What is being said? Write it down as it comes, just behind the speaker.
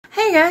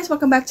Hey guys,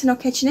 welcome back to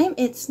Nocatchyname.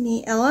 It's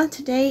me, Ella.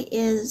 Today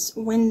is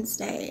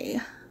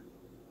Wednesday,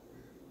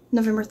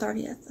 November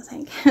 30th, I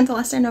think. The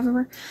last day of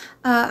November.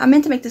 I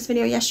meant to make this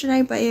video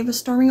yesterday, but it was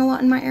storming a lot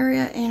in my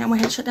area, and I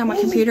went ahead and shut down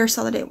my computer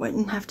so that it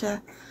wouldn't have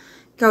to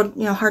go,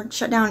 hard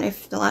shut down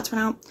if the lights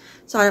went out.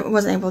 So I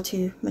wasn't able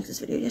to make this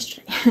video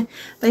yesterday.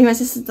 But anyways,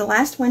 this is the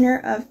last winner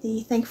of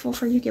the Thankful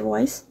For You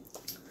giveaways.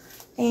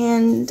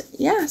 And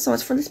yeah, so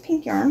it's for this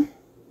pink yarn.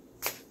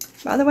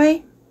 By the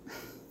way,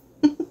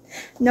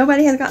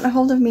 nobody has gotten a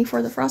hold of me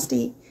for the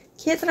Frosty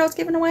kit that I was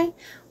giving away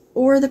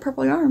or the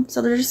purple yarn.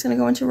 So they're just going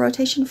to go into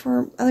rotation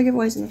for other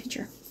giveaways in the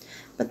future.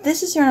 But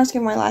this is yarn I was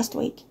giving away last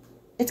week.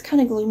 It's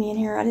kind of gloomy in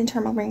here. I didn't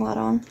turn my ring light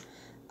on.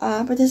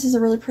 But this is a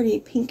really pretty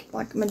pink,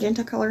 like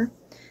magenta color.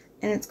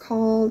 And it's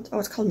called, oh,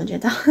 it's called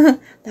magenta.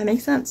 That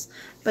makes sense.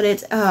 But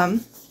it's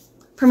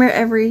Premier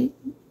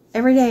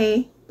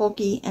Everyday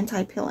Bulky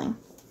Anti-Pilling.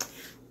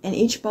 And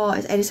each ball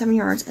is 87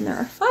 yards, and there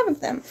are 5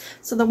 of them.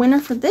 So the winner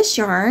for this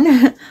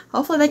yarn,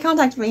 hopefully they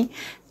contact me,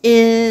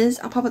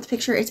 is, I'll pop up the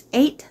picture, it's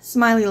 8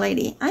 Smiley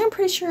Lady. I am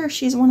pretty sure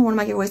she's won one of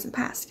my giveaways in the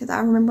past, because I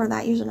remember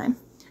that username.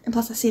 And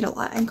plus I see it a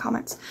lot in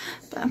comments.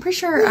 But I'm pretty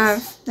sure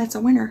that's a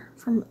winner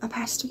from a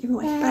past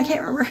giveaway, but I can't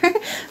remember.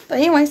 But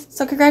anyways,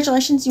 so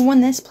congratulations, you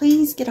won this.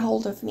 Please get a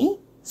hold of me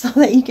so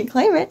that you can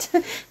claim it,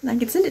 and I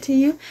can send it to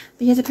you.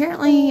 Because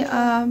apparently,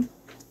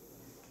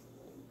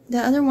 the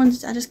other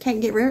ones, I just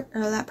can't get rid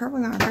of that purple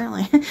yarn,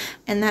 apparently.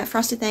 And that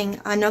frosty thing,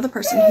 I know the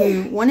person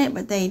who won it,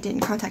 but they didn't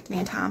contact me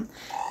in time.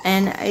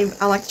 And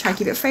I like to try to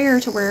keep it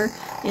fair to where,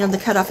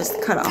 the cutoff is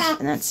the cutoff.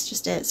 And that's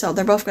just it. So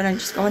they're both going to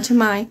just go into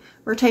my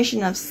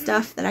rotation of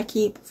stuff that I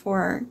keep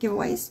for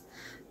giveaways.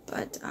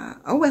 But,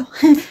 oh well.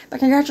 But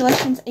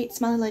congratulations, 8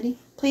 Smiley Lady.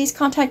 Please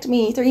contact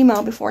me through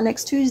email before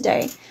next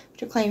Tuesday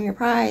to claim your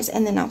prize.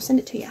 And then I'll send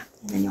it to you.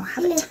 And then you'll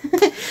have it.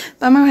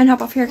 But I'm going to go ahead and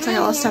hop off here because I got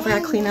a lot of stuff I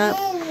got to clean up.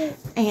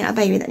 And a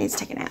baby that needs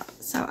taken out.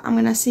 So I'm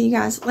going to see you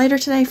guys later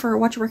today for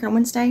What You're Working on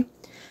Wednesday.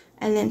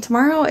 And then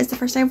tomorrow is the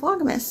first day of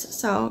Vlogmas.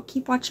 So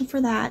keep watching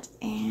for that.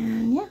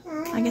 And yeah,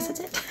 I guess that's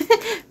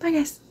it. Bye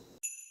guys.